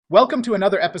Welcome to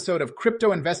another episode of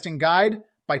Crypto Investing Guide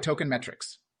by Token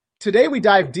Metrics. Today we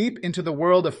dive deep into the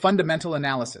world of fundamental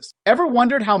analysis. Ever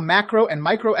wondered how macro and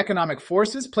microeconomic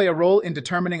forces play a role in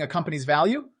determining a company's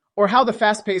value? Or how the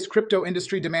fast-paced crypto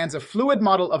industry demands a fluid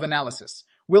model of analysis?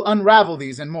 We'll unravel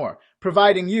these and more,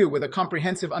 providing you with a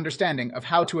comprehensive understanding of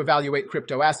how to evaluate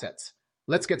crypto assets.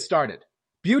 Let's get started.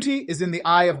 Beauty is in the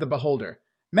eye of the beholder.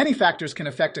 Many factors can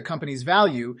affect a company's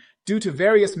value due to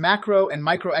various macro and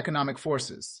microeconomic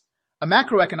forces. A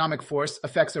macroeconomic force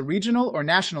affects a regional or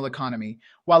national economy,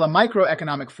 while a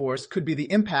microeconomic force could be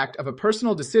the impact of a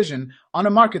personal decision on a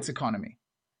market's economy.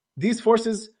 These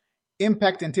forces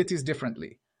impact entities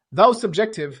differently. Though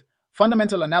subjective,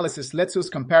 fundamental analysis lets us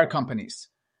compare companies.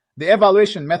 The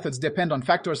evaluation methods depend on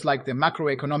factors like the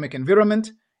macroeconomic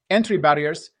environment, entry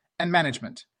barriers, and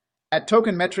management. At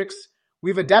Token Metrics,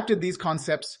 we've adapted these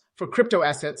concepts for crypto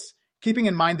assets, keeping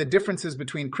in mind the differences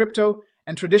between crypto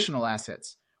and traditional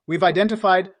assets. We've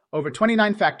identified over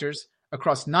 29 factors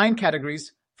across 9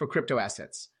 categories for crypto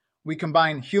assets. We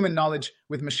combine human knowledge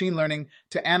with machine learning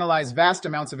to analyze vast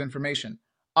amounts of information,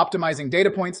 optimizing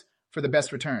data points for the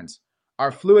best returns.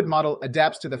 Our fluid model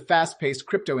adapts to the fast-paced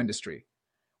crypto industry.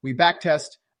 We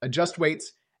backtest, adjust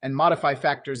weights, and modify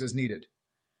factors as needed.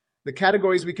 The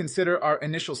categories we consider are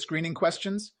initial screening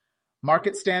questions,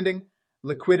 market standing,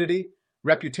 liquidity,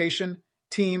 reputation,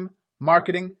 team,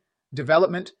 marketing,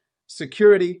 development,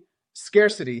 security,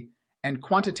 scarcity, and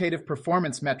quantitative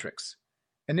performance metrics.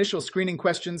 Initial screening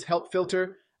questions help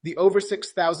filter the over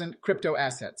 6,000 crypto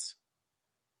assets.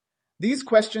 These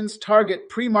questions target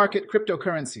pre-market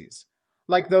cryptocurrencies,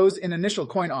 like those in initial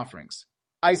coin offerings,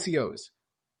 ICOs.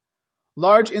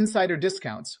 Large insider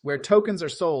discounts, where tokens are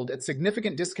sold at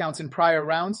significant discounts in prior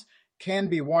rounds, can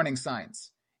be warning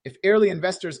signs. If early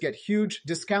investors get huge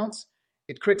discounts,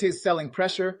 it creates selling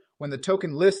pressure when the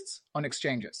token lists on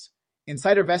exchanges.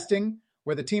 Insider vesting,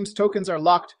 where the team's tokens are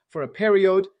locked for a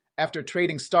period after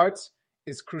trading starts,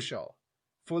 is crucial.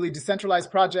 Fully decentralized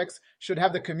projects should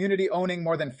have the community owning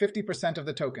more than 50% of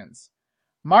the tokens.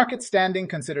 Market standing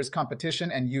considers competition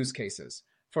and use cases.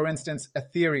 For instance,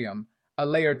 Ethereum, a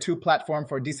layer 2 platform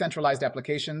for decentralized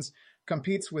applications,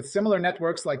 competes with similar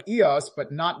networks like EOS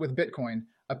but not with Bitcoin,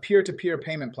 a peer-to-peer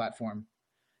payment platform.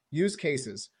 Use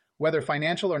cases, whether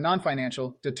financial or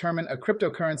non-financial, determine a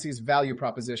cryptocurrency's value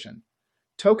proposition.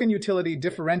 Token utility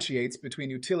differentiates between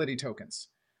utility tokens,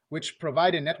 which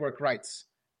provide in-network rights,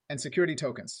 and security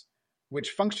tokens, which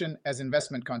function as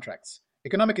investment contracts.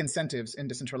 Economic incentives in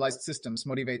decentralized systems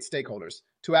motivate stakeholders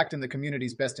to act in the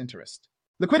community's best interest.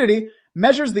 Liquidity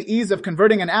measures the ease of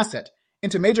converting an asset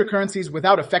into major currencies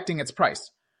without affecting its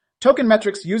price. Token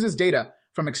Metrics uses data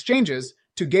from exchanges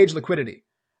to gauge liquidity.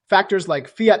 Factors like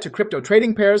fiat to crypto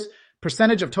trading pairs,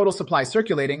 percentage of total supply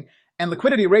circulating, and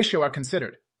liquidity ratio are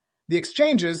considered. The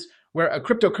exchanges where a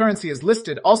cryptocurrency is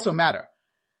listed also matter,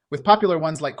 with popular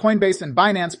ones like Coinbase and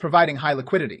Binance providing high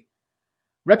liquidity.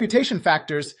 Reputation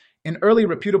factors in early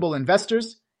reputable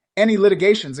investors, any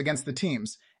litigations against the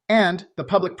teams, and the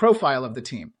public profile of the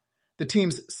team. The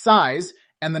team's size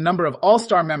and the number of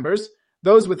all-star members,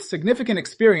 those with significant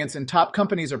experience in top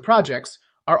companies or projects,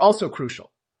 are also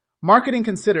crucial. Marketing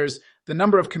considers the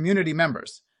number of community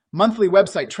members, monthly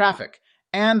website traffic,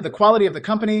 and the quality of the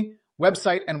company,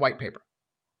 website, and white paper.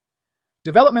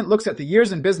 Development looks at the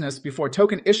years in business before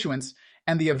token issuance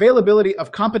and the availability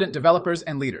of competent developers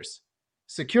and leaders.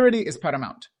 Security is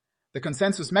paramount. The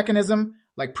consensus mechanism,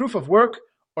 like proof of work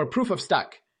or proof of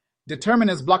stake,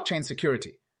 determines blockchain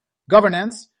security.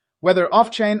 Governance, whether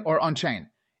off-chain or on-chain,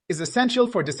 is essential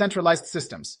for decentralized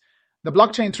systems. The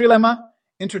blockchain Trilema,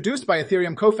 introduced by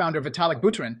Ethereum co-founder Vitalik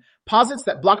Buterin, posits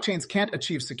that blockchains can't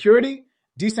achieve security,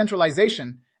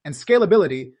 decentralization, and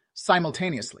scalability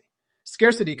simultaneously.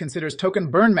 Scarcity considers token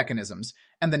burn mechanisms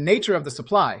and the nature of the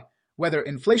supply, whether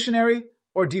inflationary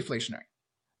or deflationary.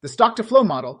 The stock-to-flow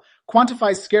model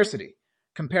quantifies scarcity,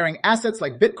 comparing assets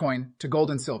like Bitcoin to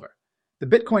gold and silver. The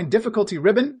Bitcoin difficulty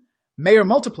ribbon, Mayer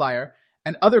multiplier,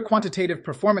 and other quantitative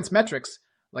performance metrics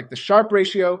like the Sharpe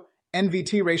ratio,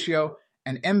 NVT ratio,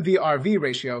 and MVRV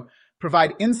ratio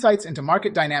provide insights into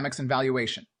market dynamics and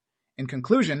valuation. In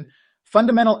conclusion,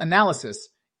 fundamental analysis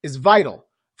is vital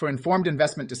for informed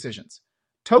investment decisions.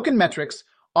 Token Metrics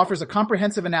offers a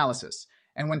comprehensive analysis,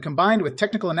 and when combined with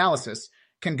technical analysis,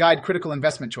 can guide critical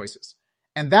investment choices.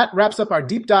 And that wraps up our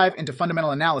deep dive into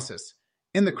fundamental analysis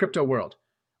in the crypto world.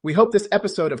 We hope this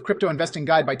episode of Crypto Investing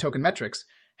Guide by Token Metrics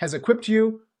has equipped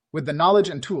you with the knowledge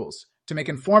and tools to make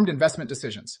informed investment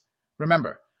decisions.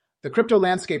 Remember, the crypto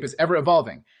landscape is ever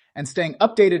evolving, and staying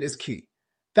updated is key.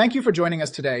 Thank you for joining us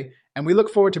today, and we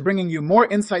look forward to bringing you more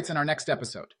insights in our next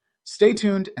episode. Stay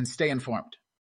tuned and stay informed.